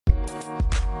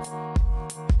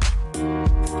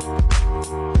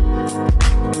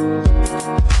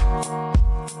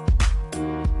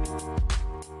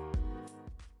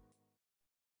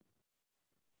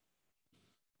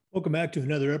Welcome back to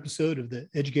another episode of the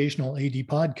Educational AD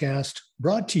Podcast,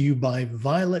 brought to you by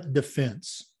Violet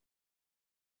Defense.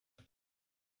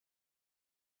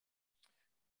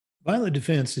 Violet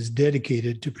Defense is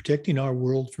dedicated to protecting our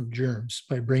world from germs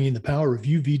by bringing the power of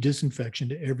UV disinfection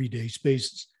to everyday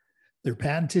spaces. Their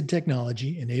patented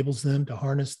technology enables them to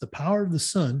harness the power of the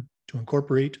sun to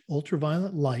incorporate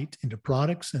ultraviolet light into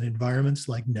products and environments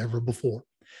like never before.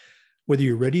 Whether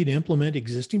you're ready to implement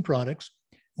existing products,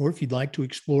 or if you'd like to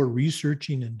explore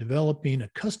researching and developing a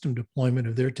custom deployment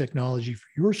of their technology for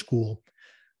your school,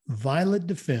 Violet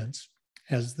Defense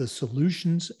has the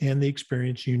solutions and the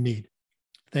experience you need.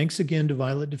 Thanks again to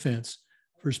Violet Defense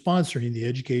for sponsoring the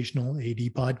Educational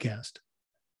AD Podcast.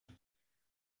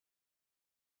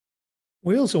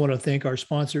 We also want to thank our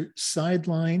sponsor,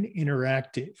 Sideline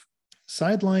Interactive.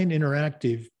 Sideline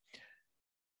Interactive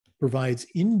provides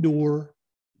indoor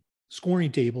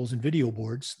scoring tables and video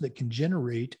boards that can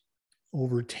generate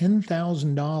over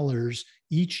 $10,000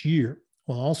 each year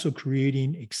while also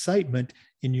creating excitement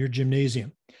in your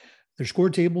gymnasium. Their score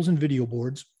tables and video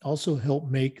boards also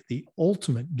help make the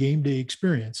ultimate game day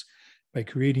experience by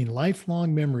creating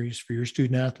lifelong memories for your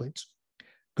student athletes.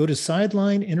 Go to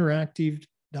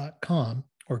sidelineinteractive.com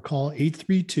or call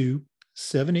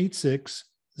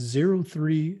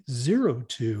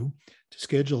 832-786-0302 to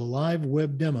schedule a live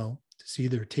web demo to see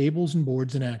their tables and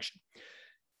boards in action. You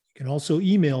can also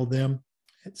email them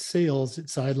at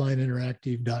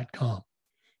sales@sidelineinteractive.com.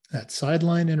 That's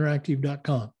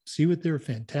sidelineinteractive.com. See what their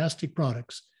fantastic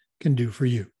products can do for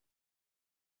you.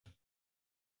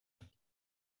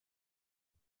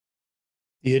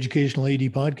 The Educational AD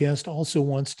Podcast also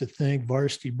wants to thank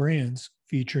Varsity Brands,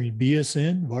 featuring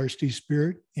BSN, Varsity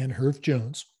Spirit, and Herff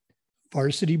Jones.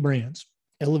 Varsity Brands,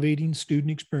 elevating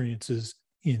student experiences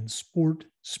in sport,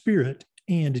 spirit,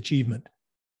 and achievement.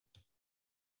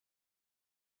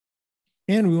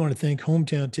 And we want to thank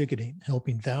Hometown Ticketing,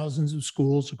 helping thousands of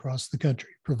schools across the country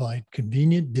provide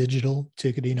convenient digital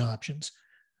ticketing options.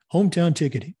 Hometown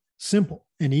Ticketing, simple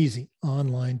and easy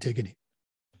online ticketing.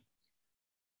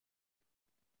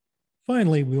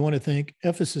 Finally, we want to thank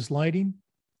Ephesus Lighting,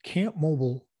 Camp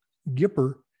Mobile,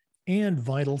 Gipper, and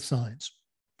Vital Signs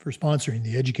for sponsoring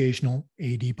the Educational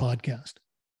AD Podcast.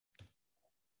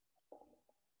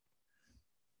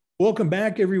 Welcome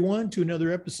back, everyone, to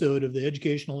another episode of the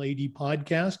Educational AD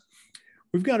Podcast.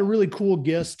 We've got a really cool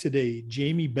guest today,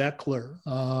 Jamie Beckler,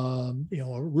 a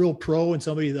real pro and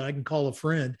somebody that I can call a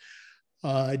friend.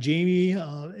 Jamie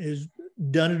has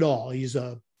done it all. He's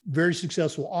a very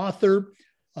successful author.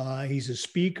 He's a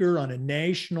speaker on a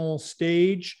national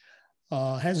stage,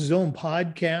 has his own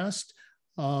podcast,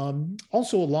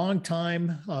 also a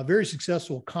long-time, very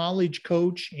successful college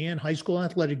coach and high school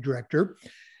athletic director.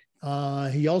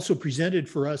 He also presented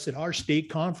for us at our state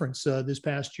conference this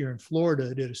past year in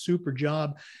Florida, did a super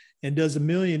job, and does a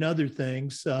million other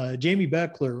things. Jamie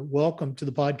Beckler, welcome to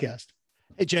the podcast.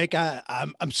 Hey, Jake,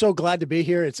 I'm so glad to be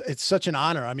here. It's such an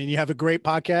honor. I mean, you have a great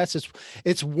podcast.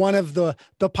 It's one of the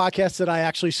podcasts that I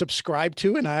actually subscribe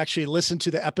to, and I actually listen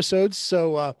to the episodes.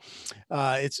 So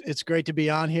it's great to be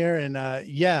on here. And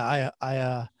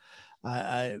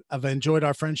I've enjoyed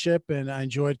our friendship, and I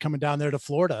enjoyed coming down there to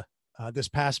Florida this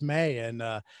past May and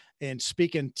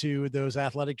speaking to those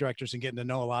athletic directors and getting to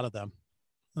know a lot of them.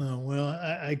 Well,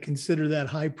 I consider that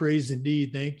high praise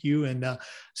indeed. Thank you. And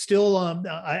still,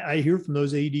 I hear from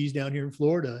those ADs down here in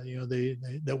Florida, they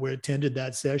that were attended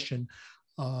that session,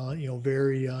 they were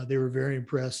very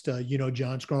impressed.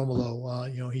 John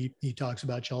Scromolo, he talks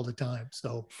about you all the time.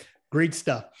 So great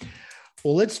stuff.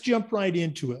 Well, let's jump right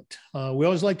into it. We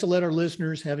always like to let our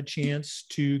listeners have a chance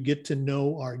to get to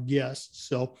know our guests.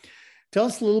 So tell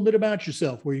us a little bit about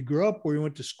yourself, where you grew up, where you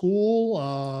went to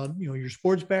school, your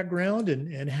sports background,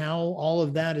 and how all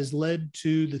of that has led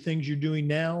to the things you're doing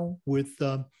now with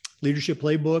Leadership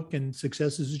Playbook and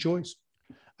Success is a Choice.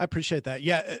 I appreciate that.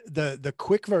 Yeah, the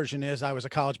quick version is I was a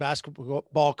college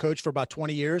basketball coach for about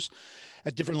 20 years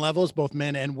at different levels, both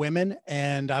men and women.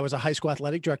 And I was a high school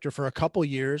athletic director for a couple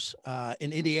years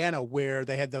in Indiana, where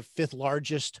they had the 5th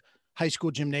largest high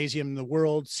school gymnasium in the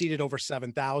world, seated over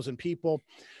 7,000 people.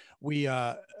 We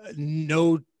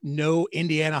no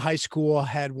Indiana high school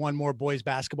had won more boys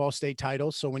basketball state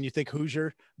titles. So when you think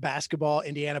Hoosier basketball,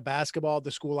 Indiana basketball, the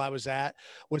school I was at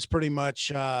was pretty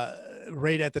much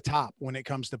right at the top when it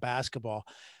comes to basketball.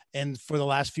 And for the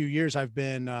last few years, I've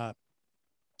been,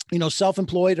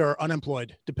 self-employed or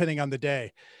unemployed, depending on the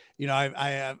day.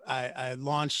 I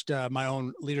launched my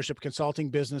own leadership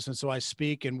consulting business. And so I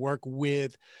speak and work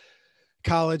with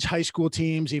college, high school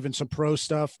teams, even some pro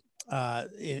stuff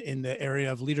in the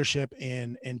area of leadership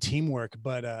and teamwork.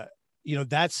 But,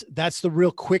 that's the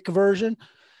real quick version.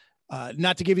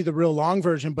 Not to give you the real long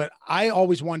version, but I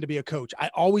always wanted to be a coach. I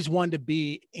always wanted to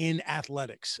be in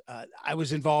athletics. I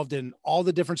was involved in all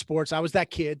the different sports. I was that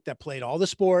kid that played all the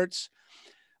sports.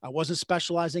 I wasn't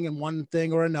specializing in one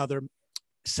thing or another.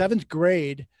 7th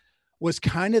grade was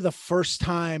kind of the first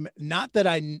time, not that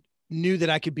I knew that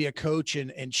I could be a coach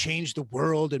and change the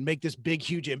world and make this big,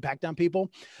 huge impact on people,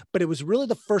 but it was really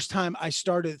the first time I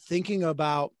started thinking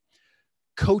about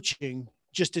coaching,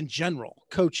 just in general,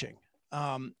 coaching.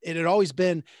 It had always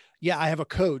been, I have a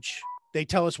coach. They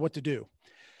tell us what to do.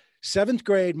 7th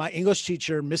grade, my English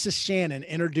teacher, Mrs. Shannon,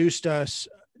 introduced us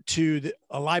to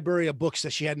a library of books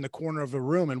that she had in the corner of the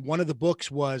room. And one of the books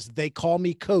was They Call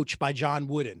Me Coach by John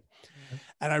Wooden. Mm-hmm.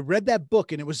 And I read that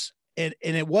book, and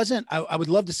it wasn't, I would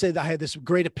love to say that I had this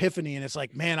great epiphany, and it's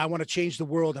like, man, I want to change the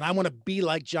world and I want to be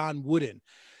like John Wooden.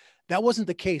 That wasn't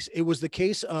the case. It was the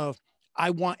case of, I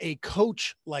want a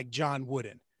coach like John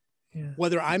Wooden. Yeah.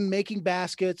 Whether I'm making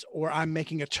baskets or I'm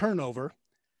making a turnover,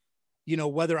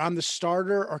 whether I'm the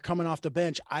starter or coming off the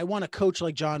bench, I want a coach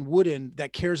like John Wooden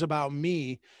that cares about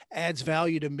me, adds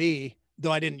value to me,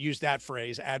 though I didn't use that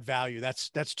phrase, add value.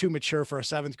 That's too mature for a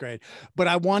 7th grade. But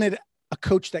I wanted a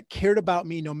coach that cared about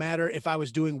me no matter if I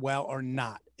was doing well or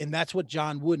not. And that's what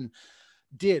John Wooden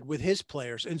did with his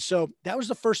players. And so that was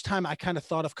the first time I kind of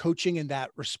thought of coaching in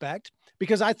that respect,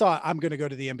 because I thought, I'm going to go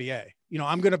to the NBA.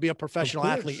 I'm going to be a professional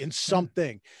athlete in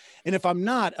something. And if I'm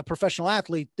not a professional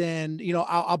athlete, then,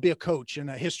 I'll be a coach and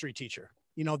a history teacher.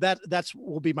 That's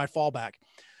will be my fallback.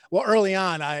 Well, early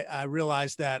on, I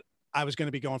realized that I was going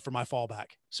to be going for my fallback.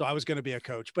 So I was going to be a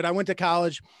coach, but I went to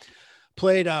college,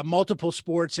 played multiple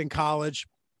sports in college.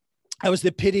 I was the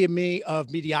epitome of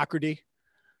mediocrity.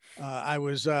 I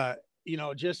was, I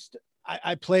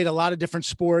played a lot of different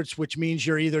sports, which means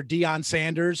you're either Deion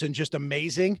Sanders and just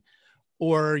amazing,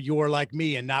 or you're like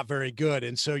me and not very good.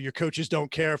 And so your coaches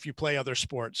don't care if you play other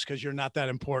sports because you're not that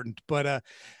important. But,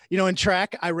 in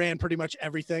track, I ran pretty much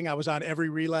everything. I was on every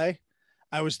relay.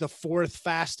 I was the 4th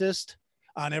fastest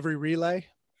on every relay,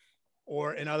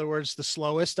 or in other words, the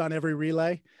slowest on every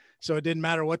relay. So it didn't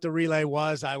matter what the relay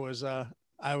was. I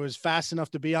was fast enough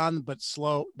to be on, but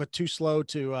too slow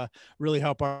to really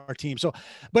help our team. So,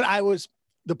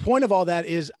 the point of all that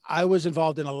is I was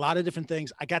involved in a lot of different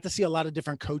things. I got to see a lot of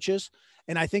different coaches.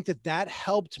 And I think that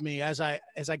helped me as I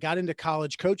got into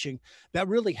college coaching. That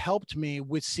really helped me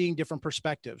with seeing different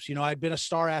perspectives. I'd been a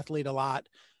star athlete a lot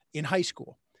in high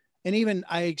school, and even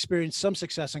I experienced some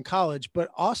success in college, but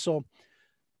also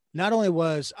not only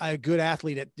was I a good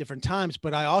athlete at different times,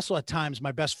 but I also at times,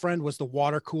 my best friend was the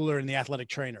water cooler and the athletic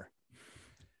trainer.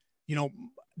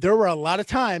 There were a lot of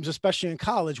times, especially in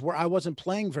college, where I wasn't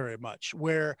playing very much,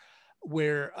 where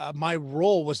my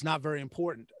role was not very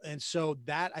important. And so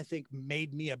that, I think,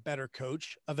 made me a better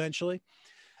coach eventually.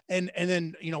 And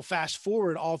then, fast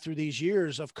forward all through these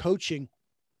years of coaching,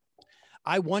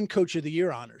 I won Coach of the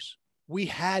Year honors. We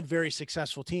had very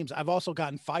successful teams. I've also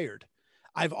gotten fired.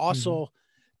 I've also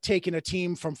taken a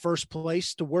team from first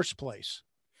place to worst place.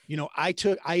 I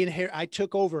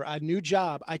took over a new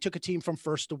job. I took a team from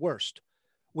first to worst,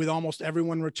 with almost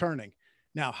everyone returning.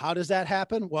 Now, how does that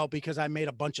happen? Well, because I made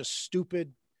a bunch of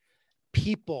stupid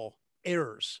people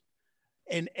errors.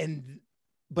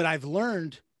 But I've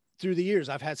learned through the years,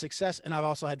 I've had success and I've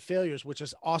also had failures, which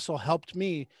has also helped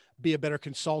me be a better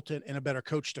consultant and a better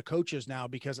coach to coaches now,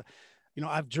 because,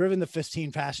 I've driven the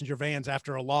 15 passenger vans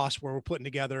after a loss where we're putting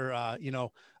together,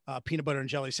 peanut butter and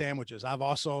jelly sandwiches.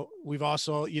 We've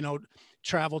also,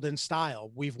 traveled in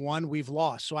style. We've won, we've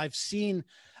lost. So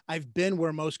I've been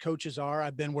where most coaches are.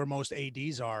 I've been where most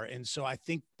ADs are. And so I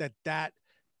think that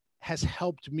has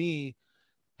helped me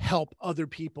help other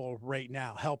people right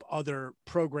now, help other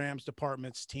programs,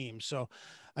 departments, teams. So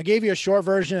I gave you a short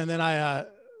version, and then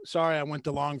sorry, I went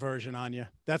the long version on you.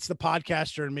 That's the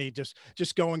podcaster and me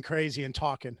just going crazy and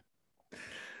talking.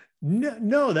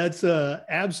 No, that's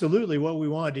absolutely what we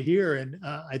wanted to hear. And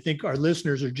I think our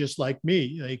listeners are just like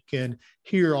me. They can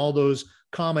hear all those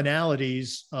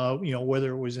commonalities,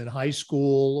 whether it was in high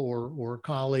school or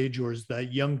college or as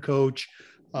that young coach.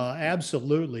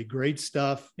 Absolutely great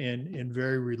stuff and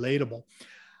very relatable.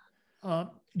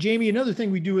 Jamie, another thing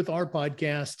we do with our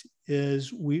podcast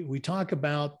is we talk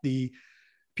about the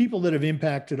people that have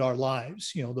impacted our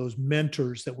lives, those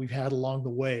mentors that we've had along the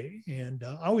way. And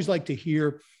I always like to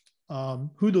hear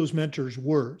who those mentors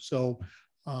were. So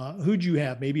who'd you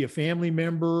have? Maybe a family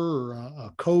member or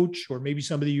a coach, or maybe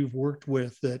somebody you've worked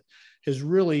with that has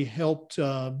really helped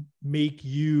make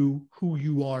you who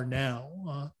you are now.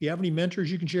 Do you have any mentors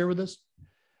you can share with us?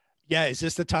 Yeah. Is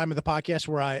this the time of the podcast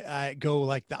where I go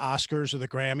like the Oscars or the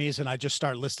Grammys and I just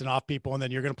start listing off people, and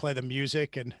then you're going to play the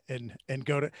music and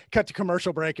go to cut to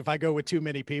commercial break if I go with too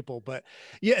many people? But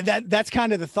yeah, that's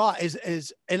kind of the thought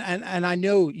and I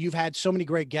know you've had so many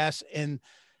great guests, and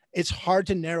it's hard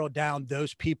to narrow down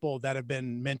those people that have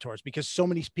been mentors because so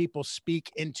many people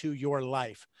speak into your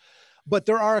life. But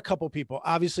there are a couple people,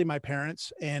 obviously my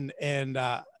parents,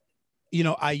 I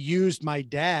used my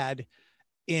dad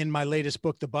in my latest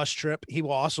book, The Bus Trip. He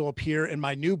will also appear in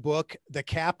my new book, The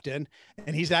Captain,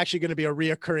 and he's actually going to be a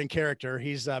reoccurring character.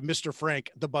 He's Mr.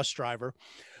 Frank, the bus driver.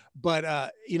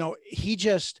 But,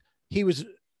 he was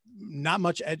not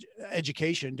much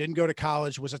education, didn't go to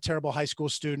college, was a terrible high school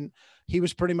student. He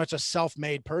was pretty much a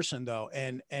self-made person though.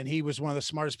 And he was one of the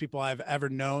smartest people I've ever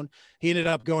known. He ended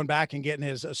up going back and getting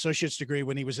his associate's degree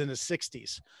when he was in his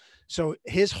 60s. So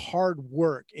his hard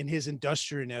work and his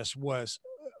industriousness was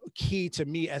key to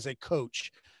me as a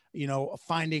coach,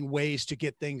 finding ways to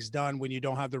get things done when you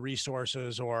don't have the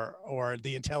resources or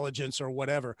the intelligence or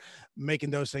whatever,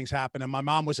 making those things happen. And my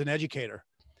mom was an educator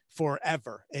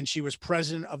forever, and she was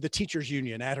president of the teachers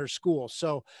union at her school.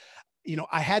 So,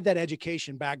 I had that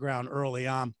education background early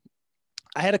on.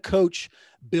 I had a coach,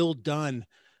 Bill Dunn.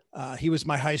 He was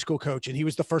my high school coach, and he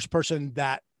was the first person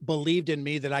that believed in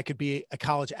me that I could be a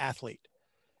college athlete.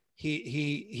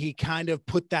 He kind of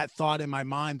put that thought in my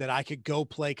mind that I could go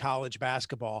play college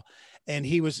basketball. And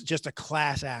he was just a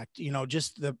class act,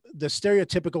 just the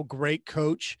stereotypical great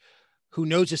coach who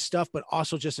knows his stuff, but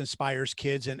also just inspires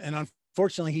kids. And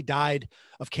unfortunately, he died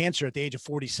of cancer at the age of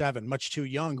 47, much too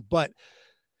young. But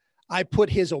I put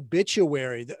his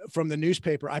obituary from the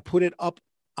newspaper, I put it up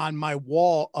on my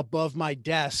wall above my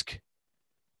desk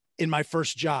in my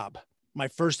first job, my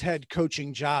first head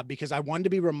coaching job, because I wanted to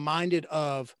be reminded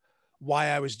of why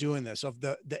I was doing this, of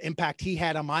the impact he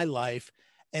had on my life,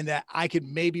 and that I could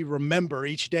maybe remember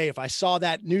each day. If I saw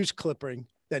that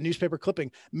newspaper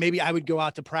clipping, maybe I would go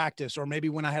out to practice, or maybe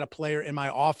when I had a player in my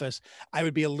office, I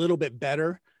would be a little bit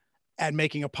better at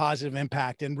making a positive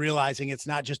impact and realizing it's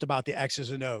not just about the X's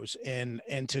and O's, and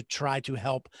to try to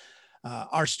help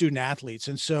our student athletes.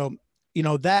 And so,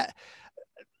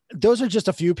 those are just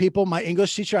a few people. My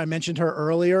English teacher, I mentioned her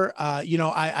earlier.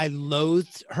 I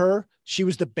loathed her. She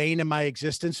was the bane of my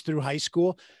existence through high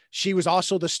school. She was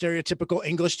also the stereotypical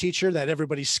English teacher that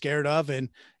everybody's scared of. And,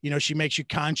 she makes you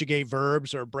conjugate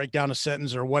verbs or break down a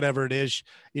sentence or whatever it is,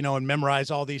 and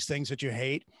memorize all these things that you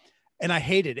hate. And I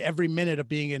hated every minute of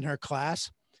being in her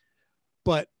class,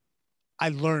 but I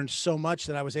learned so much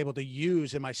that I was able to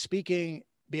use in my speaking,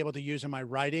 be able to use in my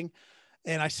writing.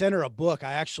 And I sent her a book.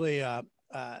 I actually,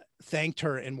 thanked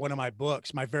her in one of my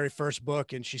books, my very first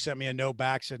book. And she sent me a note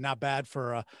back, said, not bad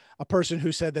for a person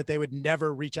who said that they would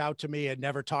never reach out to me and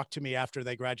never talk to me after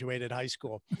they graduated high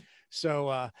school. So,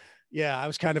 I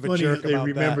was kind of a jerk they about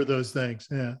remember that. those things.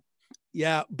 Yeah.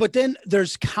 Yeah. But then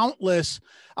there's countless,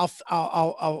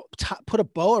 I'll put a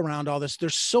bow around all this.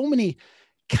 There's so many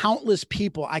countless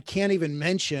people I can't even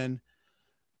mention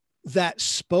that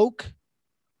spoke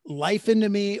life into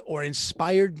me or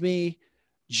inspired me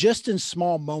just in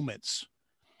small moments.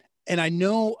 And I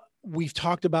know we've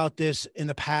talked about this in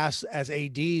the past as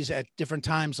ADs at different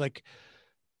times, like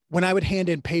when I would hand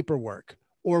in paperwork,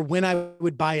 or when I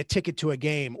would buy a ticket to a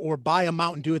game, or buy a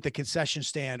Mountain Dew at the concession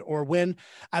stand, or when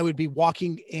I would be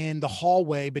walking in the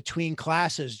hallway between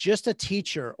classes, just a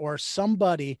teacher or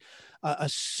somebody, a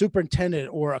superintendent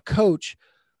or a coach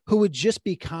who would just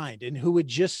be kind and who would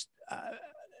just,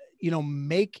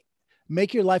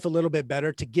 make your life a little bit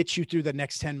better to get you through the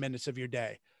next 10 minutes of your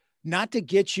day, not to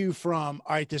get you from,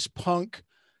 all right, this punk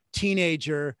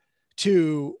teenager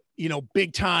to,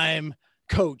 big time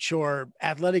coach or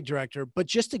athletic director, but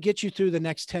just to get you through the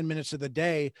next 10 minutes of the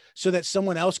day so that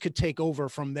someone else could take over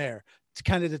from there, to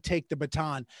kind of to take the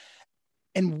baton.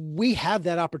 And we have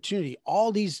that opportunity.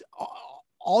 All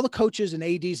the coaches and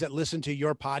ADs that listen to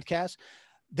your podcast,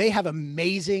 they have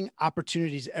amazing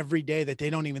opportunities every day that they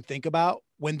don't even think about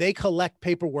when they collect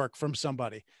paperwork from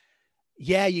somebody.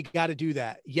 Yeah, you got to do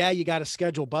that. Yeah, you got to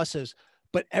schedule buses.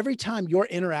 But every time you're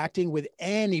interacting with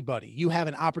anybody, you have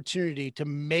an opportunity to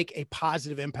make a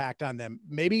positive impact on them.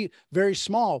 Maybe very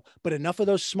small, but enough of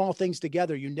those small things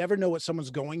together. You never know what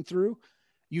someone's going through.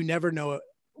 You never know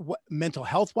what mental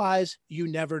health wise. You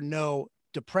never know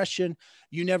depression.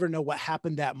 You never know what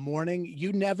happened that morning.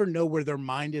 You never know where their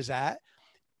mind is at.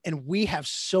 And we have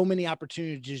so many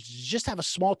opportunities to just have a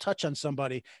small touch on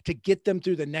somebody to get them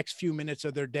through the next few minutes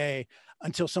of their day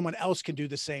until someone else can do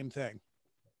the same thing.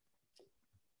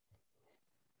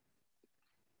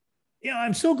 Yeah,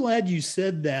 I'm so glad you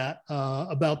said that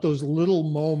about those little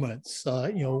moments.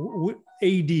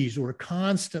 ADs were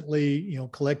constantly,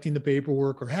 collecting the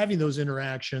paperwork or having those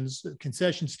interactions,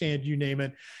 concession stand, you name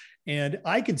it. And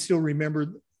I can still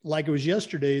remember, like it was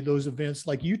yesterday, those events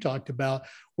like you talked about,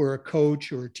 where a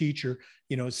coach or a teacher,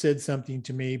 said something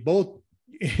to me, both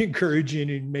encouraging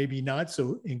and maybe not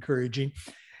so encouraging.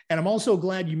 And I'm also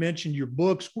glad you mentioned your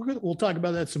books. We'll talk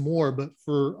about that some more, but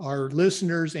for our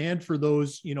listeners and for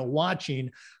those,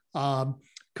 watching,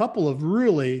 couple of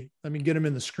really, let me get them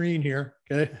in the screen here.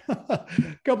 Okay.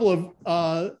 Couple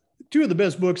of, two of the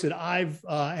best books that I've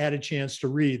had a chance to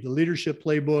read, the Leadership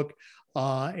Playbook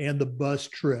and the Bus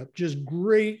Trip. Just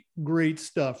great, great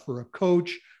stuff for a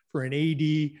coach, for an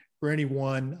AD, for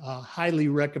anyone. Highly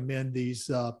recommend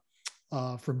these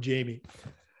from Jamie.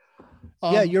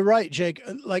 Yeah, you're right, Jake.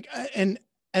 And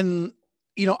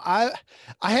I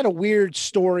had a weird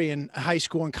story in high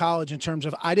school and college in terms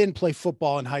of I didn't play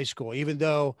football in high school, even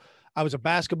though I was a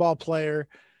basketball player,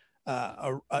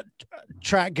 a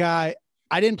track guy.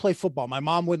 I didn't play football. My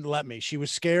mom wouldn't let me. She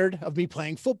was scared of me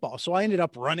playing football. So I ended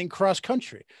up running cross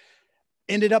country,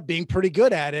 ended up being pretty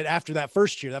good at it after that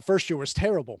first year. That first year was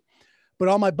terrible, but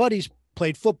all my buddies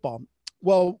played football.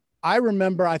 Well, I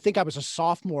remember, I think I was a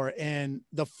sophomore, and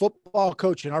the football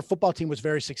coach, and our football team was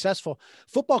very successful.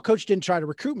 Football coach didn't try to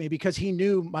recruit me because he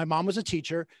knew my mom was a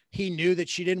teacher. He knew that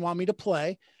she didn't want me to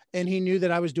play, and he knew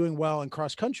that I was doing well in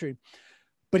cross country.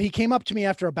 But he came up to me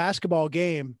after a basketball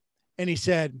game and he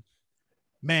said,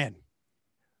 "Man,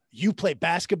 you play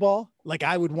basketball like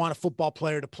I would want a football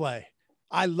player to play.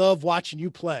 I love watching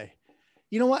you play."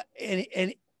 You know what?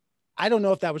 And I don't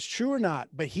know if that was true or not,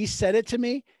 but he said it to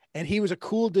me. And he was a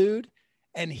cool dude,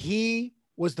 and he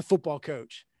was the football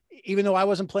coach, even though I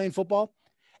wasn't playing football.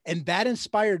 And that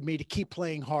inspired me to keep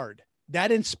playing hard.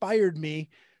 That inspired me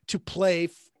to play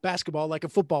basketball like a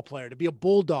football player, to be a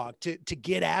bulldog, to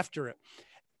get after it.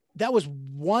 That was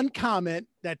one comment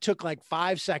that took like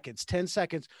 5 seconds, 10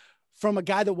 seconds from a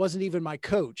guy that wasn't even my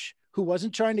coach, who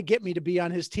wasn't trying to get me to be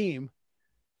on his team.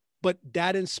 But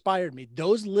that inspired me.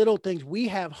 Those little things, we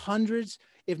have hundreds,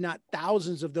 if not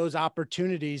thousands of those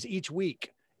opportunities each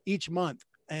week, each month.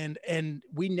 And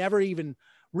we never even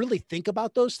really think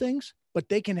about those things, but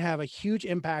they can have a huge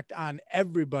impact on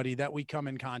everybody that we come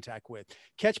in contact with.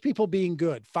 Catch people being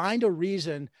good, find a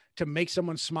reason to make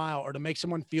someone smile or to make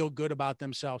someone feel good about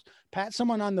themselves. Pat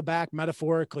someone on the back,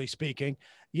 metaphorically speaking,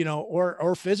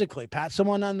 or physically, pat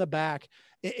someone on the back.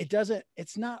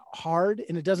 It's not hard,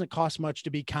 and it doesn't cost much to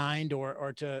be kind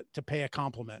or to pay a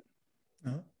compliment.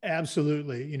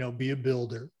 Absolutely. Be a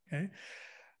builder. Okay.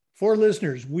 For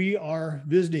listeners, we are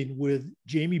visiting with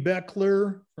Jamie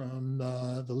Beckler from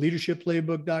the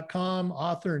leadershipplaybook.com,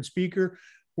 author and speaker.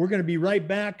 We're going to be right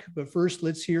back, but first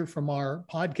let's hear from our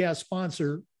podcast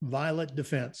sponsor, Violet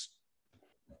Defense.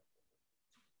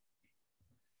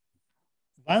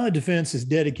 Violet Defense is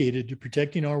dedicated to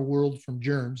protecting our world from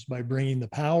germs by bringing the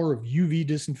power of UV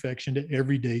disinfection to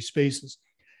everyday spaces.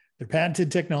 Their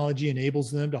patented technology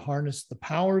enables them to harness the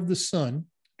power of the sun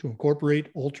to incorporate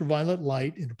ultraviolet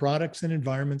light into products and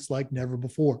environments like never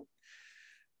before.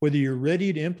 Whether you're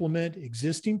ready to implement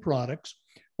existing products,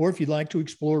 or if you'd like to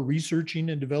explore researching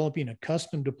and developing a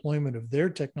custom deployment of their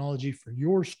technology for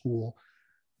your school,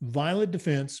 Violet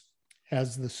Defense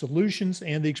has the solutions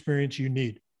and the experience you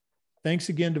need. Thanks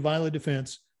again to Violet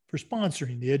Defense for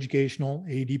sponsoring the Educational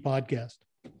AD Podcast.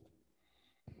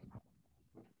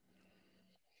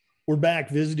 We're back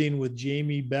visiting with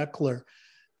Jamie Beckler.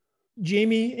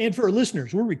 Jamie, and for our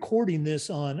listeners, we're recording this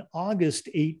on August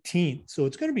 18th, so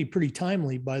it's going to be pretty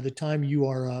timely by the time you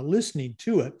are listening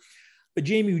to it. But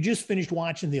Jamie, we just finished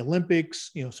watching the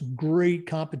Olympics, some great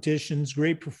competitions,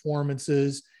 great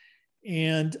performances,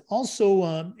 and also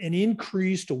an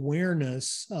increased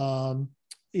awareness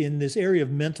in this area of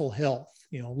mental health.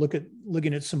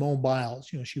 Looking at Simone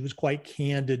Biles, she was quite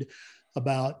candid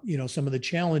about, some of the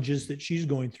challenges that she's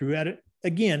going through at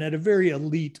a very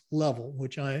elite level,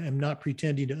 which I am not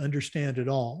pretending to understand at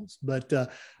all. But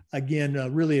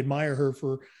really admire her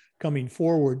for coming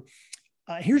forward.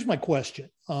 Here's my question.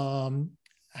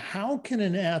 How can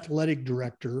an athletic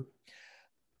director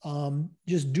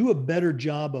just do a better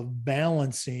job of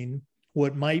balancing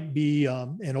what might be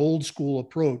an old school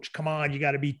approach? Come on, you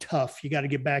got to be tough. You got to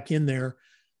get back in there,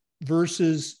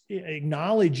 versus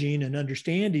acknowledging and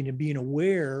understanding and being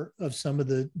aware of some of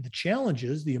the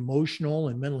challenges, the emotional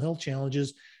and mental health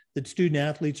challenges that student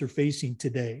athletes are facing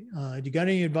today. Do you got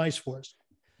any advice for us?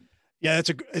 Yeah,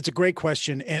 it's a great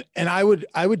question. And I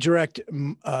would direct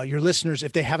your listeners,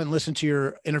 if they haven't listened to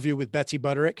your interview with Betsy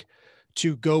Butterick,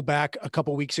 to go back a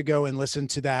couple weeks ago and listen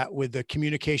to that with the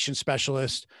communication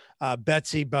specialist,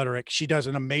 Betsy Butterick. She does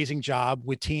an amazing job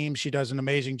with teams. She does an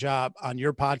amazing job on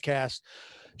your podcast.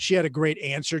 She had a great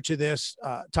answer to this,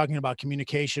 talking about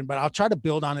communication, but I'll try to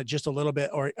build on it just a little bit,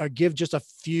 or give just a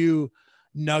few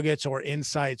nuggets or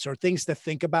insights or things to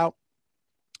think about.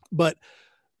 But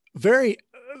the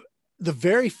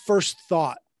very first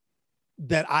thought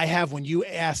that I have when you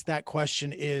ask that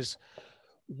question is,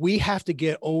 we have to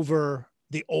get over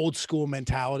the old school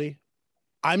mentality.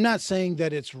 I'm not saying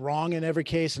that it's wrong in every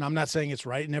case, and I'm not saying it's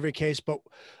right in every case,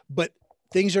 but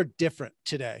things are different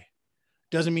today.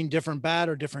 Doesn't mean different bad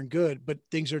or different good, but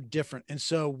things are different. And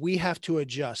so we have to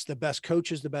adjust. The best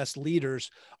coaches, the best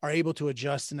leaders are able to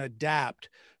adjust and adapt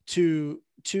to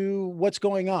what's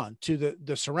going on, to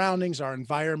the surroundings, our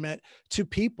environment, to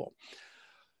people.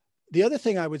 The other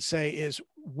thing I would say is,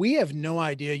 we have no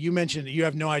idea. You mentioned that you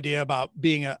have no idea about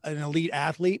being an elite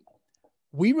athlete.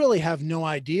 We really have no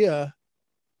idea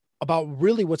about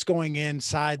really what's going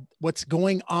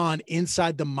on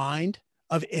inside the mind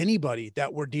of anybody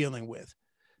that we're dealing with.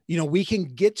 You know, we can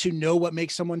get to know what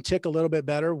makes someone tick a little bit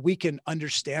better. We can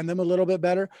understand them a little bit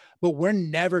better, but we're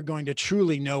never going to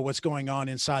truly know what's going on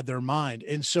inside their mind.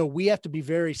 And so we have to be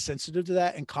very sensitive to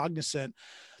that and cognizant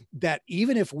that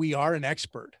even if we are an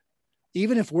expert,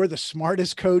 even if we're the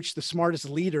smartest coach, the smartest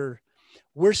leader,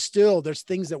 there's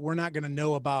things that we're not going to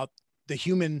know about the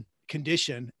human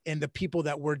condition and the people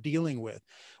that we're dealing with.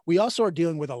 We also are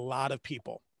dealing with a lot of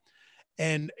people.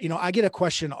 And, you know, I get a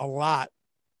question a lot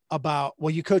about,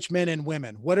 well, you coach men and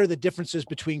women. What are the differences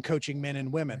between coaching men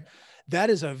and women? That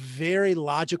is a very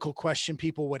logical question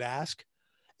people would ask.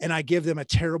 And I give them a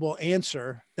terrible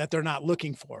answer that they're not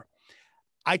looking for.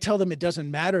 I tell them it doesn't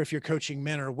matter if you're coaching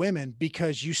men or women,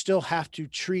 because you still have to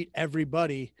treat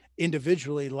everybody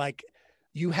individually. Like,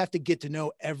 you have to get to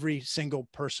know every single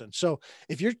person. So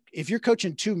if you're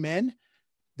coaching two men,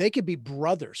 they could be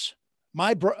brothers.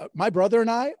 My brother and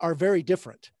I are very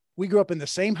different. We grew up in the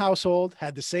same household,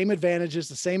 had the same advantages,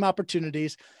 the same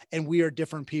opportunities, and we are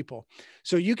different people.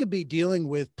 So you could be dealing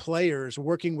with players,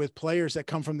 working with players that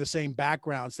come from the same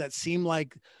backgrounds that seem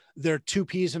like they're two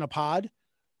peas in a pod,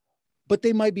 but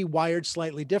they might be wired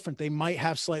slightly different. They might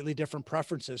have slightly different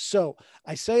preferences. So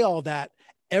I say all that.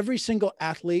 Every single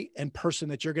athlete and person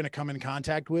that you're going to come in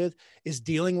contact with is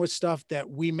dealing with stuff that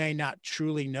we may not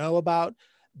truly know about.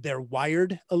 They're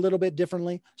wired a little bit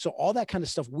differently. So all that kind of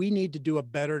stuff, we need to do a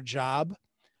better job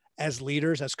as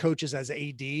leaders, as coaches, as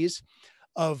ADs,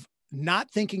 of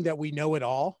not thinking that we know it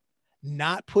all,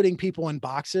 not putting people in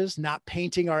boxes, not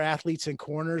painting our athletes in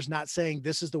corners, not saying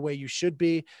this is the way you should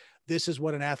be. This is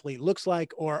what an athlete looks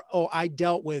like. Or, oh, I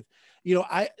dealt with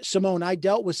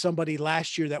somebody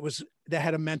last year that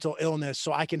had a mental illness,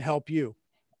 so I can help you.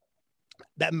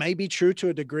 That may be true to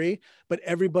a degree, but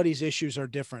everybody's issues are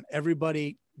different.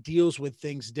 Everybody deals with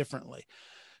things differently.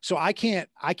 So I can't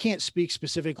speak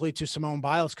specifically to Simone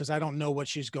Biles because I don't know what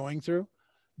she's going through,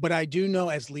 but I do know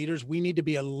as leaders, we need to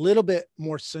be a little bit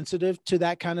more sensitive to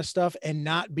that kind of stuff and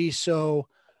not be so,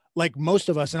 like most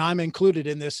of us, and I'm included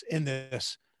in this,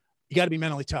 you got to be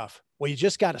mentally tough. Well, you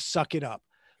just got to suck it up,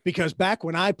 because back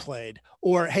when I played,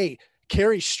 or, hey,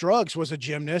 Carrie Struggs was a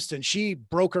gymnast and she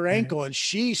broke her ankle and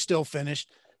she still finished.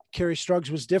 Carrie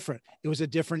Struggs was different. It was a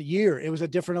different year. It was a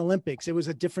different Olympics. It was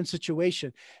a different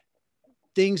situation.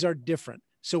 Things are different.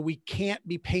 So we can't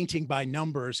be painting by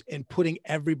numbers and putting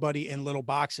everybody in little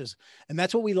boxes. And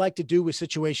that's what we like to do with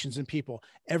situations and people.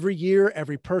 Every year,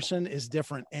 every person is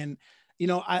different. And, you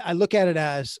know, I look at it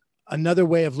as another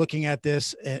way of looking at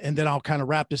this, and then I'll kind of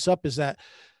wrap this up, is that,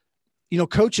 you know,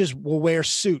 coaches will wear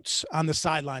suits on the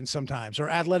sidelines sometimes, or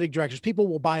athletic directors. People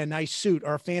will buy a nice suit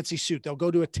or a fancy suit. They'll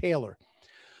go to a tailor.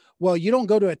 Well, you don't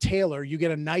go to a tailor. You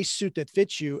get a nice suit that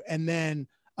fits you. And then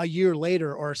a year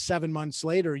later or 7 months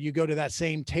later, you go to that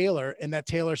same tailor and that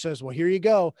tailor says, well, here you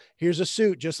go. Here's a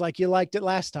suit just like you liked it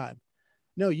last time.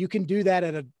 No, you can do that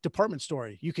at a department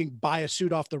store. You can buy a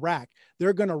suit off the rack.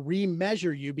 They're going to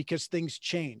remeasure you because things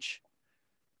change.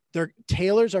 Their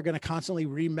tailors are going to constantly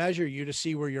remeasure you to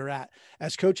see where you're at.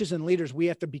 As coaches and leaders, we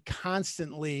have to be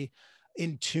constantly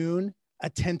in tune,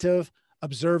 attentive,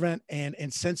 observant,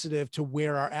 and sensitive to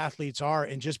where our athletes are.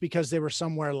 And just because they were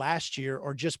somewhere last year,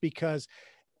 or just because,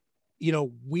 you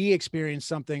know, we experienced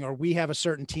something, or we have a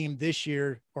certain team this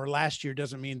year or last year,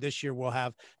 doesn't mean this year we'll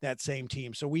have that same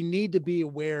team. So we need to be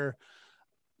aware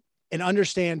and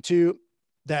understand too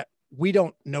that we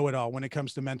don't know it all when it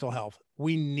comes to mental health.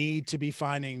 We need to be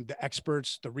finding the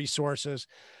experts, the resources,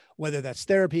 whether that's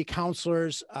therapy,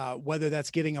 counselors, whether that's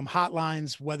getting them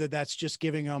hotlines, whether that's just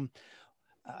giving them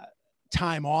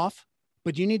time off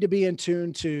but you need to be in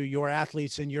tune to your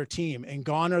athletes and your team. And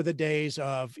gone are the days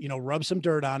of, rub some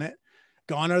dirt on it.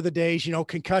 Gone are the days,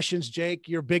 concussions. Jake,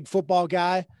 you're a big football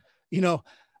guy.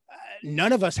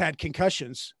 None of us had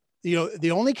concussions.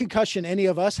 The only concussion any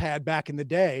of us had back in the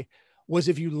day was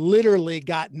if you literally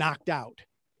got knocked out.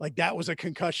 Like that was a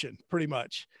concussion pretty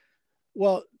much.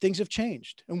 Well, things have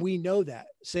changed and we know that.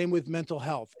 Same with mental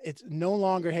health. It's no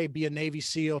longer, hey, be a Navy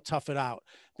SEAL, tough it out.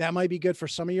 That might be good for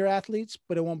some of your athletes,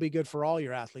 but it won't be good for all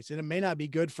your athletes. And it may not be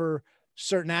good for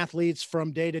certain athletes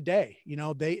from day to day.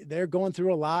 They're going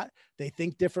through a lot. They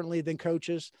think differently than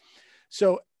coaches.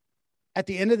 So at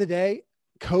the end of the day,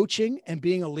 coaching and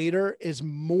being a leader is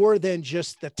more than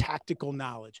just the tactical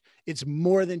knowledge. It's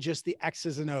more than just the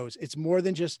X's and O's. It's more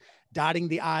than just dotting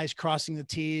the I's, crossing the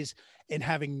T's, and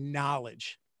having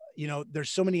knowledge.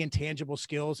 There's so many intangible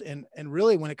skills. And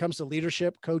really when it comes to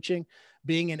leadership, coaching,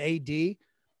 being an AD,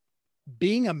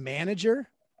 being a manager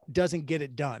doesn't get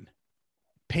it done.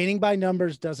 Painting by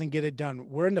numbers doesn't get it done.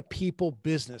 We're in the people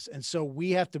business. And so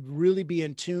we have to really be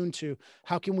in tune to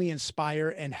how can we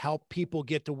inspire and help people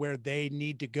get to where they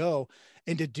need to go.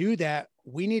 And to do that,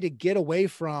 we need to get away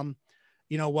from,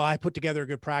 well, I put together a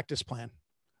good practice plan,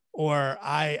 or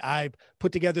I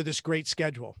put together this great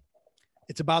schedule.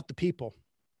 It's about the people.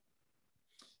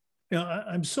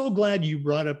 I'm so glad you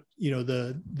brought up,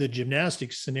 the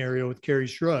gymnastics scenario with Kerri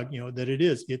Strug, that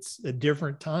it's a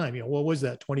different time. What was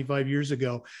that, 25 years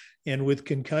ago? And with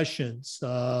concussions,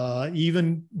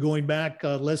 even going back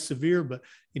less severe, but,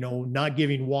 not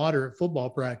giving water at football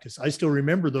practice. I still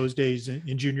remember those days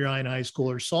in junior high and high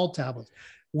school, or salt tablets.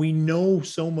 We know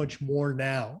so much more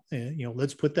now. And,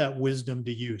 let's put that wisdom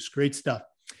to use. Great stuff.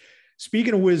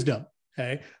 Speaking of wisdom,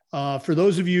 okay. For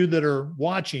those of you that are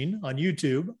watching on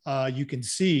YouTube, you can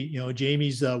see,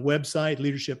 Jamie's website,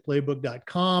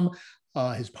 leadershipplaybook.com,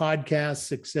 his podcast,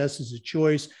 Success is a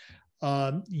Choice.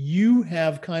 You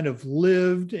have kind of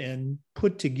lived and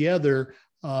put together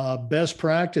best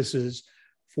practices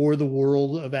for the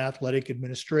world of athletic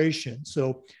administration.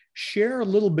 So share a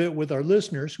little bit with our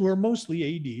listeners, who are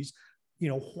mostly ADs,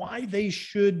 why they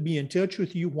should be in touch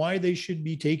with you, why they should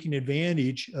be taking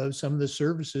advantage of some of the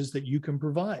services that you can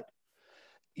provide.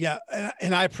 Yeah.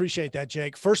 And I appreciate that,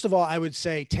 Jake. First of all, I would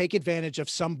say, take advantage of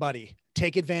somebody,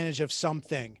 take advantage of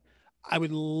something. I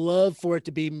would love for it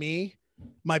to be me.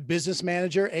 My business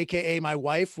manager, AKA my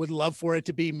wife, would love for it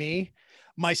to be me.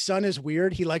 My son is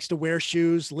weird. He likes to wear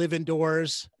shoes, live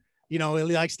indoors. He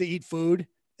likes to eat food,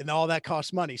 and all that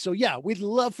costs money. So yeah, we'd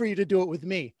love for you to do it with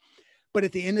me. But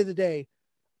at the end of the day,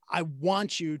 I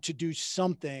want you to do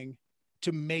something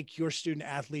to make your student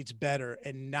athletes better,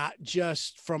 and not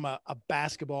just from a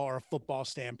basketball or a football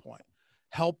standpoint.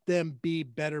 Help them be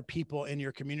better people in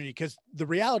your community. Because the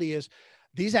reality is,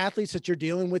 these athletes that you're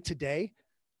dealing with today,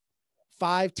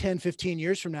 5, 10, 15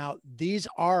 years from now, these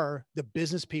are the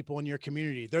business people in your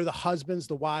community. They're the husbands,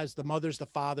 the wives, the mothers, the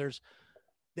fathers,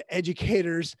 the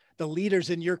educators, the leaders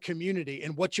in your community.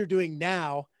 And what you're doing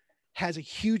now has a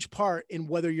huge part in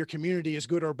whether your community is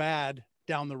good or bad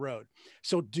down the road.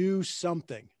 So do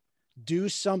something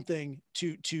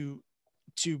to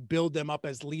build them up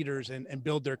as leaders and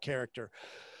build their character.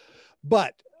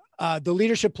 But the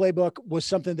leadership playbook was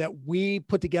something that we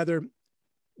put together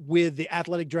with the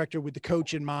athletic director, with the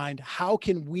coach in mind. How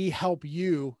can we help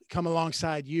you, come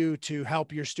alongside you, to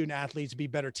help your student athletes be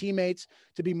better teammates,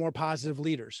 to be more positive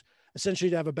leaders, essentially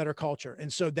to have a better culture?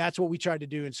 And so that's what we tried to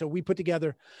do. And so we put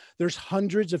together, there's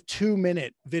hundreds of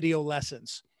 2-minute video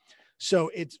lessons.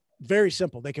 So it's very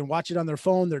simple. They can watch it on their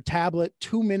phone, their tablet,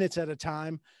 2 minutes at a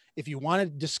time. If you want to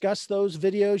discuss those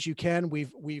videos, you can.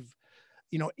 We've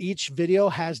each video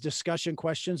has discussion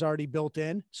questions already built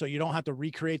in. So you don't have to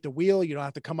recreate the wheel. You don't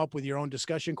have to come up with your own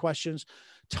discussion questions.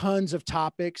 Tons of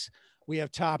topics. We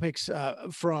have topics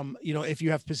from, if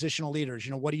you have positional leaders,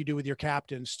 what do you do with your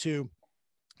captains, to,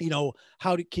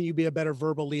 can you be a better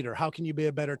verbal leader? How can you be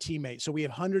a better teammate? So we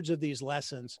have hundreds of these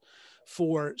lessons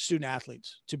for student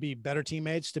athletes to be better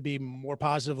teammates, to be more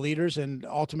positive leaders, and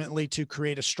ultimately to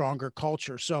create a stronger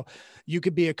culture. So you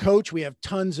could be a coach. We have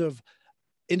tons of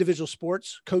individual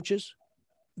sports coaches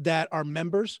that are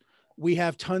members. We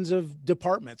have tons of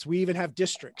departments. We even have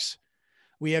districts.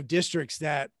 We have districts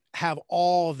that have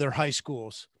all of their high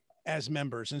schools as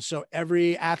members. And so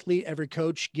every athlete, every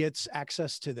coach gets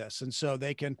access to this. And so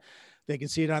they can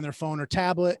see it on their phone or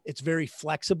tablet. It's very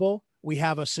flexible. We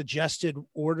have a suggested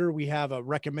order. We have a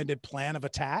recommended plan of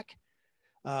attack,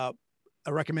 a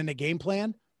recommended game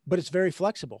plan, but it's very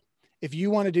flexible. If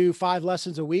you want to do 5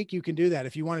 lessons a week, you can do that.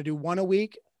 If you want to do 1 a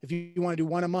week, if you want to do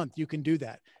 1 a month, you can do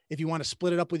that. If you want to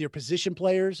split it up with your position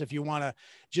players, if you want to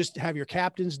just have your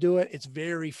captains do it, it's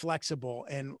very flexible.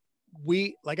 And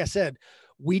like I said,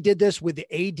 we did this with the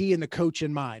AD and the coach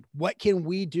in mind. What can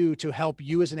we do to help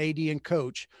you as an AD and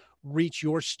coach reach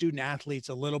your student athletes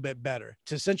a little bit better,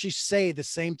 to essentially say the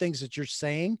same things that you're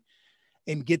saying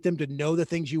and get them to know the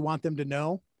things you want them to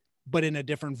know, but in a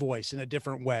different voice, in a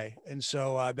different way. And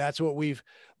so that's what we've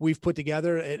put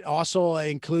together. It also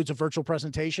includes a virtual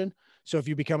presentation. So if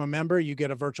you become a member, you get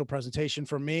a virtual presentation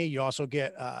from me. You also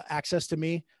get access to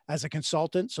me as a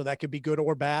consultant. So that could be good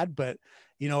or bad, but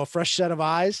a fresh set of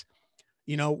eyes.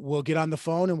 We'll get on the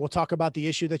phone and we'll talk about the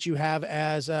issue that you have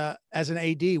as an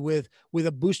AD with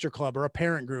a booster club or a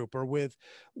parent group or with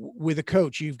a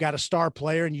coach. You've got a star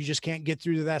player and you just can't get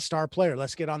through to that star player.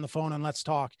 Let's get on the phone and let's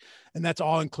talk. And that's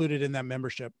all included in that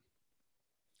membership.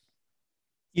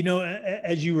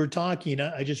 As you were talking,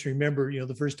 I just remember,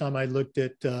 the first time I looked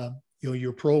at,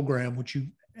 your program, which you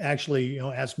actually,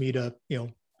 asked me to,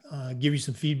 give you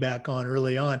some feedback on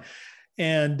early on,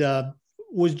 and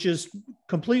was just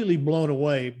completely blown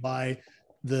away by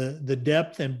the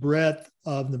depth and breadth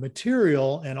of the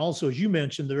material. And also, as you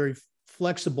mentioned, the very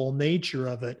flexible nature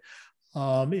of it.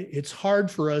 It's hard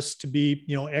for us to be,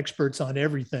 experts on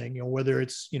everything, whether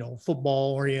it's,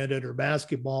 football oriented or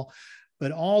basketball,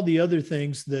 but all the other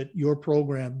things that your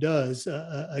program does,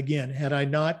 again, had I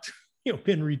not,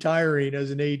 been retiring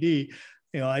as an AD,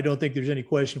 I don't think there's any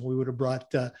question we would have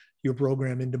brought your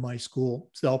program into my school.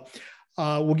 So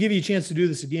we'll give you a chance to do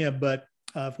this again, but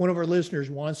if one of our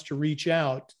listeners wants to reach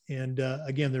out and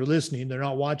again, they're listening, they're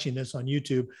not watching this on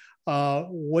YouTube,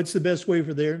 what's the best way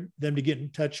for them to get in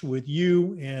touch with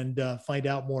you and find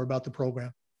out more about the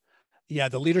program? Yeah,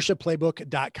 the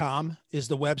leadershipplaybook.com is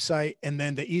the website. And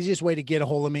then the easiest way to get a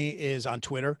hold of me is on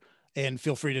Twitter, and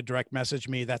feel free to direct message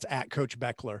me. That's at Coach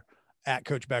Beckler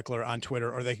on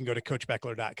Twitter, or they can go to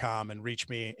coachbeckler.com and reach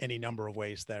me any number of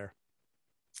ways there.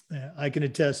 I can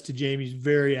attest to Jamie's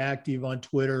very active on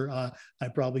Twitter. I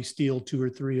probably steal 2 or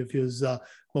 3 of his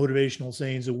motivational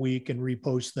sayings a week and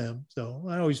repost them. So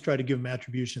I always try to give him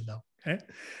attribution though. Okay.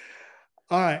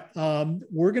 All right.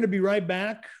 We're going to be right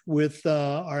back with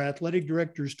our athletic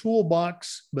director's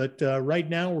toolbox. But right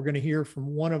now we're going to hear from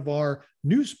one of our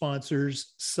new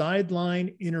sponsors,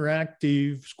 Sideline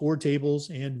Interactive Score Tables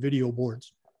and Video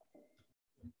Boards.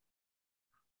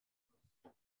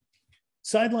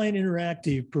 Sideline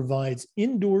Interactive provides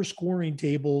indoor scoring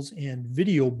tables and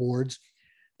video boards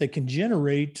that can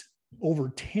generate over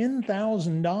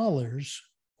 $10,000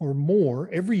 or more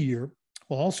every year,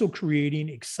 while also creating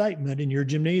excitement in your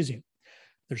gymnasium.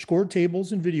 Their score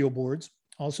tables and video boards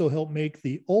also help make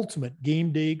the ultimate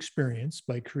game day experience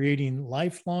by creating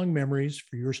lifelong memories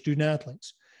for your student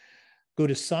athletes. Go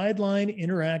to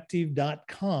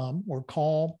sidelineinteractive.com or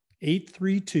call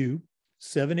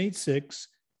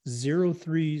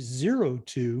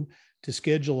 832-786-0302 to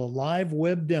schedule a live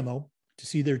web demo to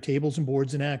see their tables and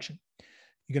boards in action.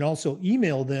 You can also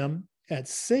email them at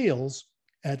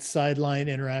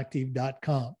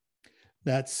sales@sidelineinteractive.com.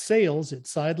 That's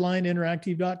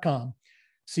sales@sidelineinteractive.com.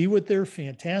 See what their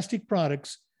fantastic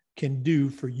products can do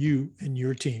for you and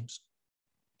your teams.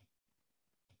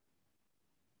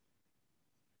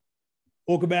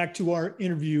 Welcome back to our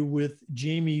interview with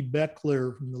Jamie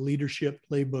Beckler from the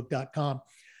leadershipplaybook.com.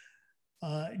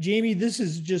 Jamie, this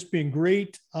has just been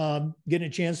great getting a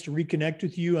chance to reconnect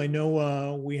with you. I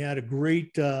know we had a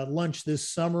great lunch this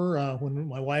summer when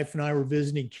my wife and I were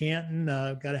visiting Canton.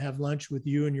 Got to have lunch with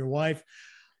you and your wife,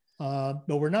 but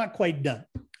we're not quite done.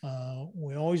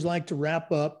 We always like to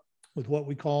wrap up with what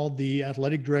we call the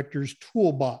athletic director's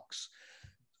toolbox.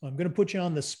 So I'm going to put you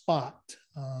on the spot.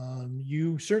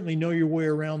 You certainly know your way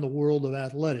around the world of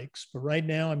athletics, but right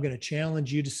now I'm going to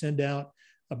challenge you to send out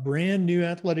a brand new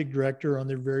athletic director on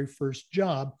their very first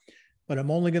job, but I'm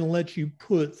only going to let you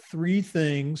put 3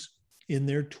 things in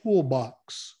their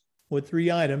toolbox. What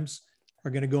 3 items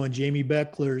are going to go in Jamie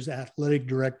Beckler's athletic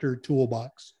director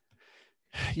toolbox?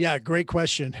 Yeah, great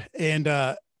question. And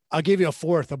I'll give you a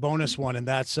 4th, a bonus one, and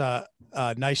that's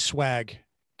nice swag,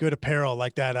 good apparel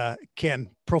like that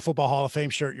Pro Football Hall of Fame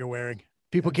shirt you're wearing.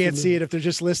 People can't see it if they're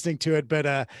just listening to it,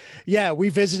 but yeah, we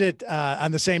visited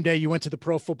on the same day you went to the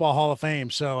Pro Football Hall of Fame.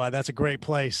 So that's a great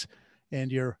place.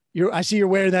 And I see you're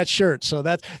wearing that shirt. So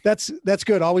that's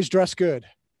good. Always dress good.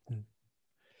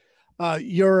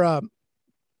 No,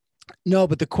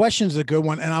 but the question's a good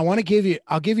one. And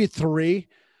I'll give you 3.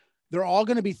 They're all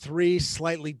going to be 3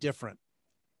 slightly different.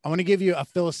 I want to give you a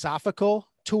philosophical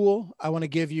tool. I want to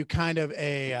give you kind of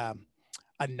a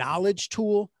knowledge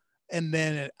tool, and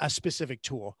then a specific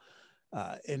tool.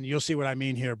 And you'll see what I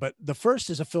mean here. But the first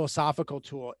is a philosophical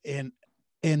tool, and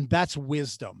that's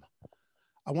wisdom.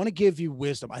 I want to give you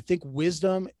wisdom. I think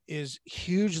wisdom is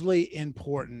hugely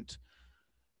important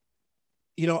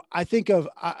I think of,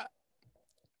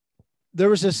 there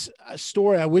was this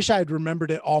story. I wish I had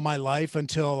remembered it all my life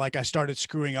until like I started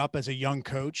screwing up as a young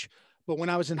coach. But when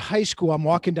I was in high school, I'm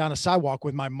walking down a sidewalk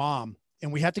with my mom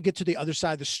and we have to get to the other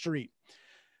side of the street.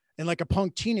 And like a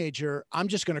punk teenager, I'm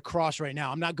just going to cross right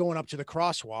now. I'm not going up to the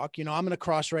crosswalk. I'm going to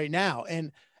cross right now.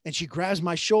 And she grabs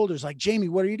my shoulders like, Jamie,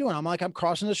 what are you doing? I'm like, I'm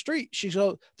crossing the street. She's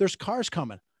like, there's cars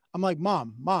coming. I'm like,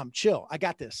 mom, chill. I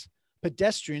got this.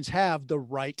 Pedestrians have the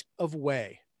right of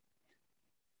way.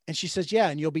 And she says, yeah,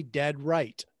 and you'll be dead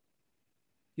right.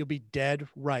 You'll be dead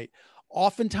right.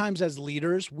 Oftentimes as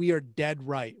leaders, we are dead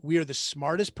right. We are the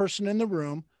smartest person in the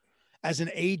room. As an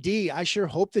AD, I sure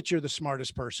hope that you're the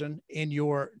smartest person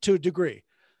to a degree.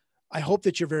 I hope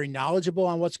that you're very knowledgeable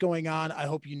on what's going on. I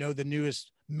hope you know the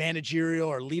newest managerial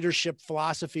or leadership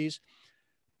philosophies,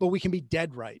 but we can be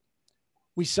dead right.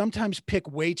 We sometimes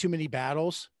pick way too many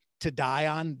battles to die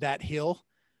on that hill.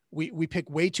 We pick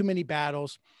way too many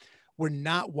battles. We're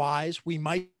not wise. We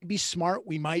might be smart.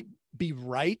 We might be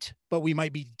right, but we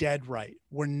might be dead right.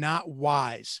 We're not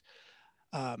wise.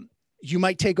 You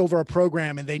might take over a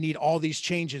program and they need all these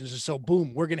changes. And so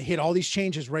boom, we're going to hit all these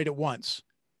changes right at once.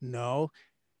 No,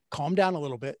 calm down a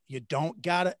little bit. You don't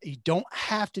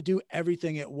have to do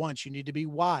everything at once. You need to be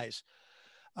wise.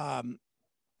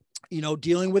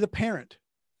 Dealing with a parent,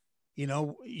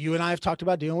 you and I have talked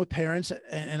about dealing with parents,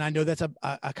 and I know that's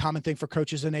a common thing for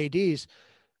coaches and ADs.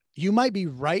 You might be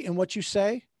right in what you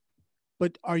say,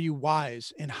 but are you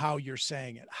wise in how you're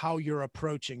saying it, how you're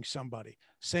approaching somebody?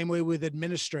 Same way with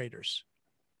administrators.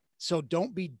 So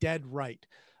don't be dead right.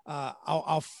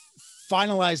 I'll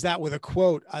finalize that with a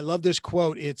quote. I love this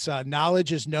quote. It's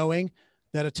knowledge is knowing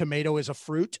that a tomato is a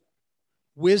fruit.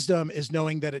 Wisdom is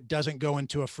knowing that it doesn't go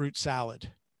into a fruit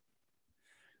salad.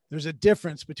 There's a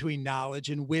difference between knowledge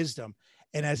and wisdom.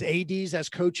 And as ADs, as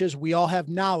coaches, we all have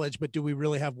knowledge, but do we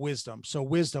really have wisdom? So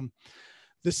wisdom.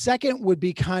 The second would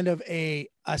be kind of a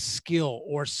skill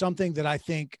or something that I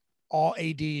think all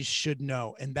ADs should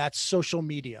know, and that's social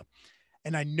media.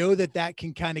 And I know that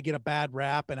can kind of get a bad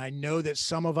rap, and I know that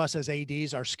some of us as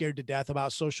ADs are scared to death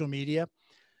about social media,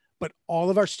 but all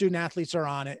of our student athletes are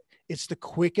on it. It's the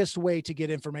quickest way to get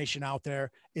information out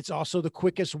there. It's also the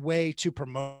quickest way to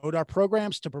promote our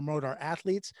programs, to promote our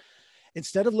athletes.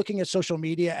 Instead of looking at social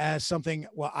media as something,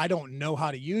 well, I don't know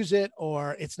how to use it,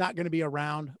 or it's not going to be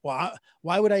around. Well,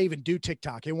 why would I even do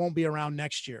TikTok? It won't be around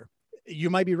next year. You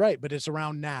might be right, but it's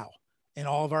around now, and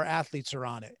all of our athletes are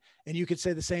on it. And you could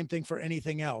say the same thing for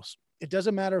anything else. It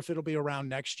doesn't matter if it'll be around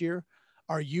next year.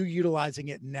 Are you utilizing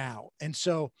it now? And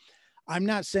so I'm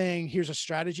not saying here's a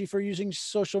strategy for using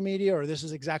social media, or this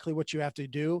is exactly what you have to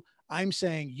do. I'm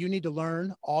saying you need to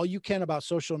learn all you can about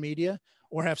social media,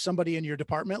 or have somebody in your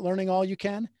department learning all you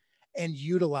can, and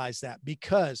utilize that.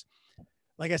 Because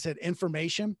like I said,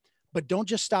 information, but don't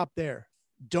just stop there.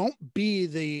 Don't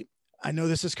be I know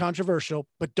this is controversial,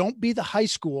 but don't be the high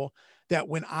school that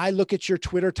when I look at your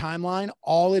Twitter timeline,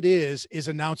 all it is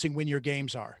announcing when your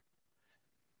games are.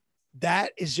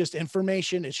 That is just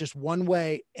information. It's just one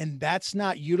way. And that's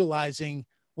not utilizing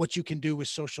what you can do with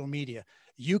social media.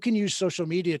 You can use social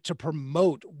media to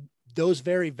promote those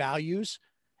very values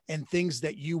and things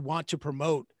that you want to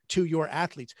promote to your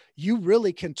athletes. You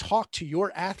really can talk to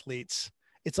your athletes.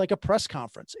 It's like a press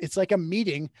conference. It's like a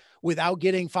meeting without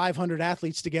getting 500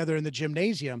 athletes together in the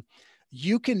gymnasium.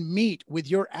 You can meet with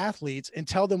your athletes and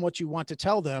tell them what you want to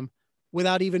tell them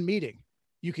without even meeting.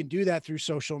 You can do that through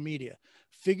social media.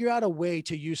 Figure out a way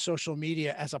to use social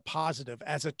media as a positive,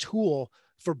 as a tool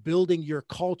for building your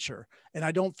culture. And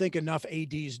I don't think enough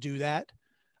ADs do that.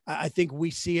 I think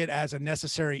we see it as a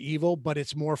necessary evil, but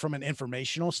it's more from an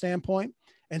informational standpoint.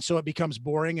 And so it becomes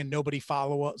boring and nobody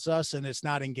follows us, and it's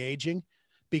not engaging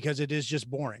because it is just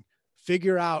boring.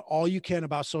 Figure out all you can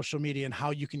about social media and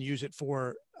how you can use it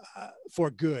for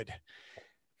good.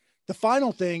 The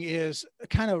final thing is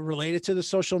kind of related to the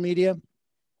social media.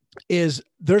 Is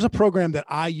there's a program that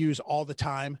I use all the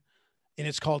time, and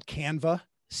it's called Canva,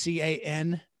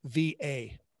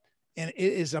 Canva. And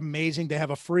it is amazing. They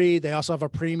have a free, they also have a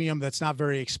premium that's not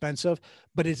very expensive,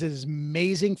 but it is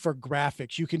amazing for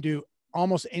graphics. You can do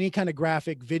almost any kind of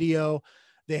graphic, video.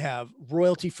 They have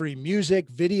royalty-free music,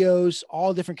 videos,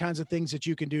 all different kinds of things that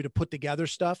you can do to put together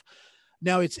stuff.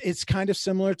 Now it's kind of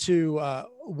similar to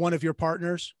one of your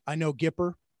partners. I know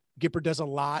Gipper. Gipper does a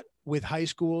lot with high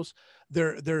schools.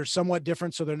 They're somewhat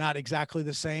different, so they're not exactly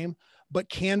the same, but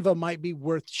Canva might be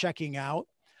worth checking out.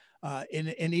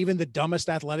 And even the dumbest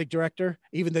athletic director,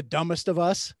 even the dumbest of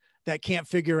us that can't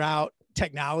figure out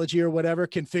technology or whatever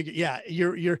can figure. Yeah,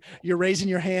 you're raising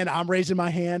your hand. I'm raising my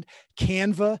hand.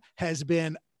 Canva has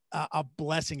been a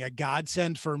blessing, a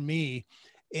godsend for me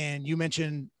And you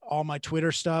mentioned all my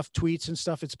Twitter stuff, tweets and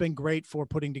stuff. It's been great for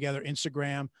putting together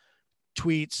Instagram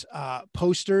tweets,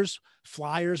 posters,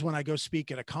 flyers when I go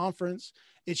speak at a conference.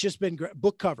 It's just been great.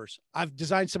 Book covers. I've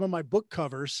designed some of my book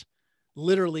covers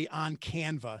literally on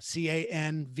Canva,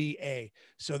 Canva.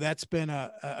 So that's been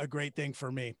a great thing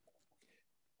for me.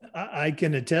 I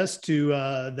can attest to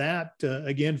that.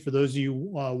 Again, for those of you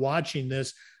watching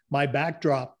this, my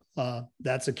backdrop,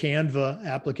 that's a Canva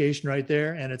application right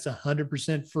there, and it's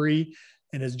 100% free.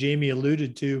 And as Jamie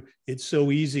alluded to, it's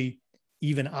so easy,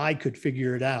 even I could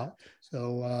figure it out.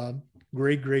 So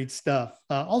great stuff.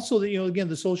 Also, again,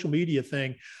 the social media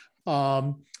thing,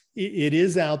 it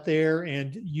is out there,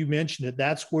 and you mentioned it.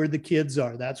 That's where the kids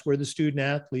are. That's where the student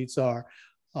athletes are.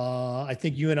 I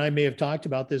think you and I may have talked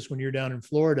about this when you're down in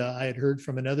Florida. I had heard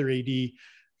from another AD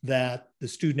that the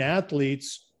student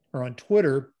athletes are on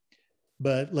Twitter,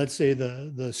 but let's say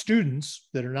the students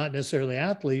that are not necessarily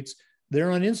athletes,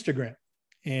 they're on Instagram.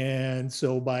 And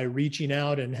so by reaching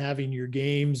out and having your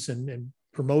games and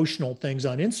promotional things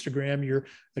on Instagram, you're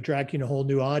attracting a whole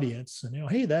new audience. And,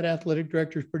 hey, that athletic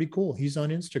director is pretty cool. He's on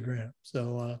Instagram.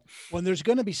 So when there's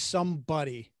going to be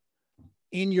somebody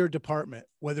in your department,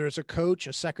 whether it's a coach,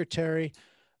 a secretary,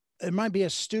 it might be a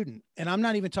student. And I'm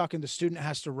not even talking the student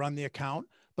has to run the account,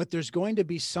 but there's going to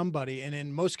be somebody, and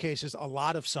in most cases, a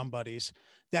lot of somebodies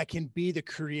that can be the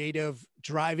creative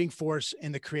driving force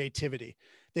in the creativity.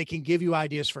 They can give you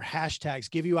ideas for hashtags,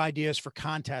 give you ideas for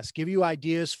contests, give you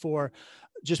ideas for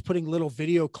just putting little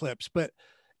video clips. But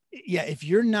yeah, if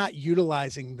you're not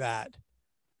utilizing that,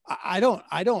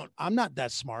 I'm not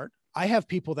that smart. I have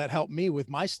people that help me with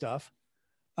my stuff.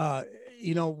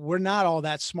 We're not all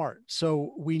that smart.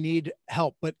 So we need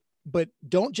help, but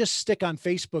don't just stick on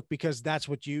Facebook because that's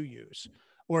what you use.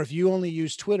 Or if you only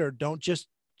use Twitter, don't just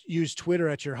use Twitter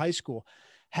at your high school.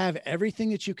 Have everything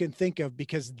that you can think of,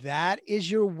 because that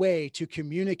is your way to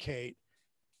communicate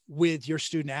with your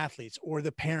student athletes or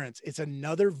the parents. It's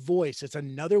another voice. It's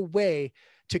another way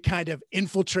to kind of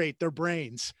infiltrate their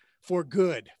brains for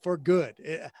good.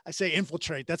 I say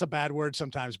infiltrate. That's a bad word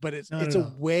sometimes, but it's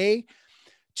a way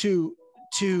to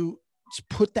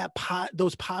put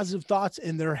those positive thoughts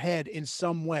in their head in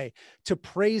some way, to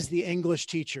praise the English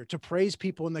teacher, to praise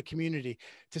people in the community,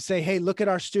 to say, hey, look at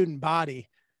our student body,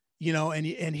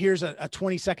 and here's a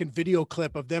 20-second video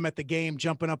clip of them at the game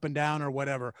jumping up and down or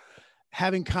whatever.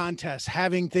 Having contests,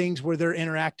 having things where they're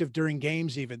interactive during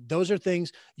games even. Those are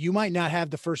things you might not have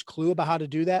the first clue about how to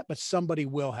do that, but somebody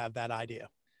will have that idea.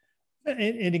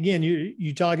 And again,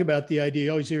 you talk about the idea,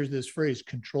 you always hear this phrase,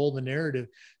 control the narrative.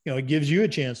 It gives you a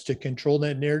chance to control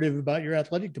that narrative about your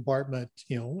athletic department,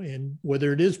 and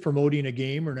whether it is promoting a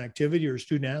game or an activity or a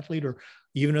student athlete or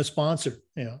even a sponsor.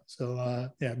 So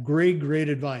great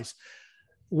advice.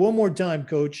 One more time,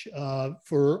 Coach,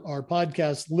 for our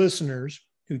podcast listeners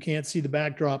who can't see the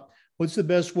backdrop, what's the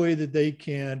best way that they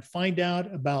can find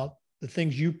out about the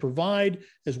things you provide,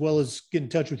 as well as get in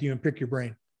touch with you and pick your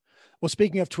brain? Well,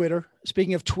 speaking of Twitter,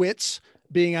 speaking of twits,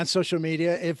 being on social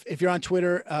media, if you're on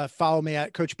Twitter, follow me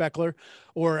at Coach Beckler,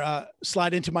 or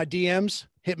slide into my DMs,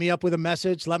 hit me up with a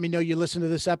message. Let me know you listen to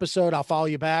this episode. I'll follow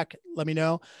you back. Let me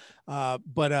know.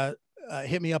 But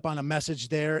hit me up on a message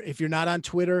there. If you're not on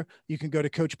Twitter, you can go to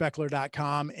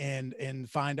coachbeckler.com and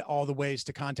find all the ways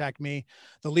to contact me.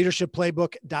 The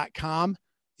leadershipplaybook.com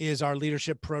is our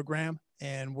leadership program,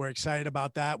 and we're excited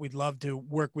about that. We'd love to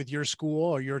work with your school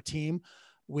or your team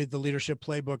with the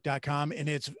leadershipplaybook.com. And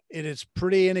it is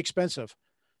pretty inexpensive.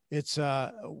 It's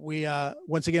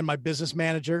once again, my business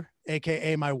manager,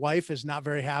 AKA my wife, is not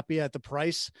very happy at the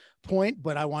price point,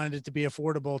 but I wanted it to be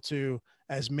affordable to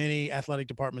as many athletic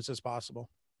departments as possible.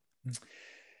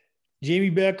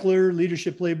 Jamie Beckler,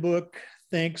 Leadership Playbook,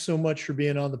 thanks so much for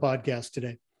being on the podcast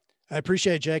today. I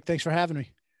appreciate it, Jake. Thanks for having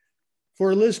me. For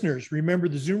our listeners, remember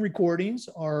the Zoom recordings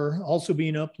are also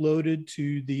being uploaded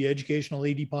to the Educational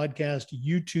AD Podcast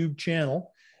YouTube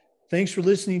channel. Thanks for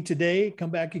listening today.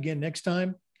 Come back again next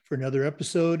time for another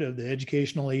episode of the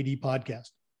Educational AD Podcast.